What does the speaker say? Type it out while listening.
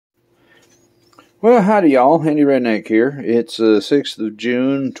Well, howdy y'all, Handy Redneck here. It's 6th of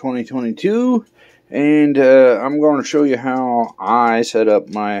June 2022, and I'm going to show you how I set up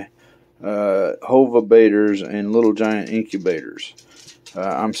my Hovabators and Little Giant incubators.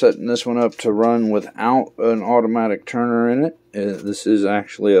 I'm setting this one up to run without an automatic turner in it. This is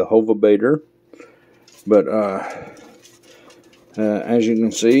actually a Hovabator, but as you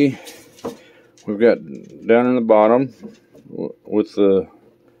can see, we've got down in the bottom with the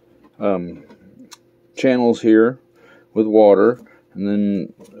channels here with water, and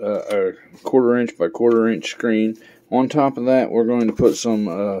then a 1/4 inch by 1/4 inch screen. On top of that, we're going to put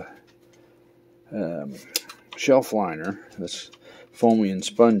some shelf liner that's foamy and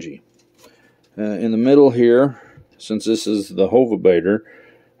spongy. In the middle here, since this is the Hovabator,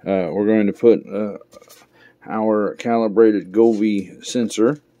 we're going to put our calibrated Govee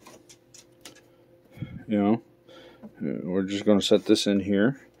sensor. We're just going to set this in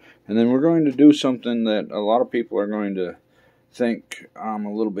here. And then we're going to do something that a lot of people are going to think I'm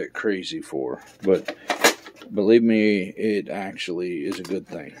a little bit crazy for. But believe me, it actually is a good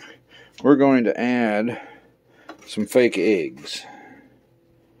thing. We're going to add some fake eggs.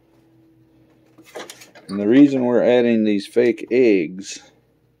 And the reason we're adding these fake eggs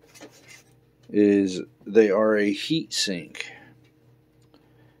is they are a heat sink.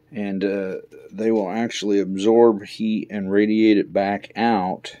 And they will actually absorb heat and radiate it back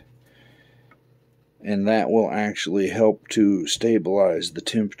out. And that will actually help to stabilize the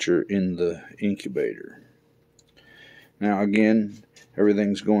temperature in the incubator. Now again,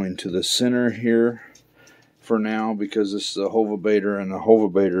 everything's going to the center here for now because this is a Hovabator, and the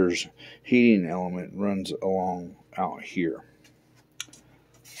Hovabator's heating element runs along out here.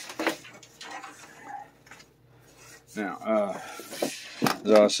 Now,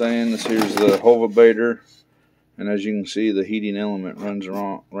 as I was saying, this here's the Hovabator, and as you can see, the heating element runs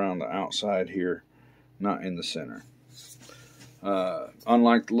around the outside here, not in the center.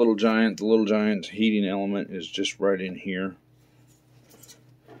 Unlike the Little Giant's heating element is just right in here.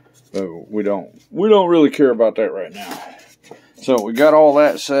 But we don't really care about that right now. So we got all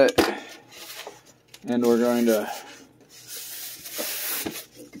that set, and we're going to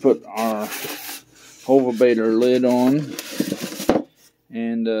put our Hovabator lid on.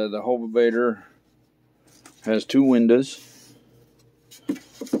 And the Hovabator has 2 windows.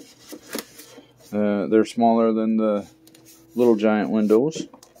 They're smaller than the Little Giant windows,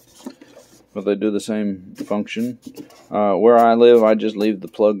 but they do the same function. Where I live, I just leave the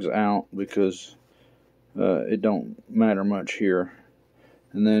plugs out because it don't matter much here.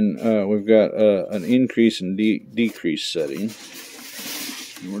 And then we've got an increase and decrease setting.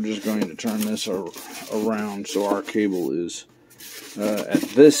 And we're just going to turn this around so our cable is at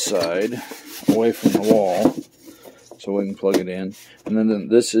this side, away from the wall, so we can plug it in. And then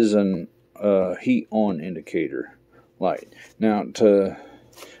this is an heat on indicator light. Now, to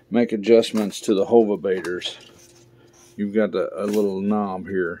make adjustments to the Hovabators, you've got a little knob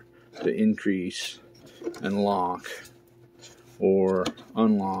here to increase and lock, or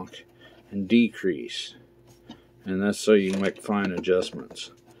unlock and decrease, and that's so you can make fine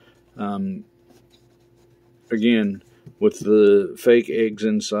adjustments. Again, with the fake eggs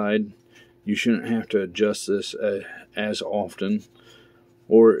inside, you shouldn't have to adjust this as often,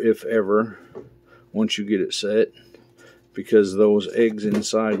 or if ever, once you get it set, because those eggs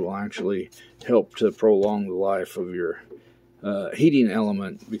inside will actually help to prolong the life of your heating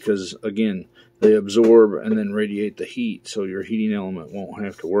element, because again, they absorb and then radiate the heat, so your heating element won't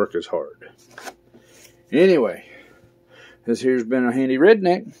have to work as hard. Anyway, this here's been a Handy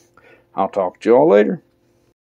Redneck. I'll talk to you all later.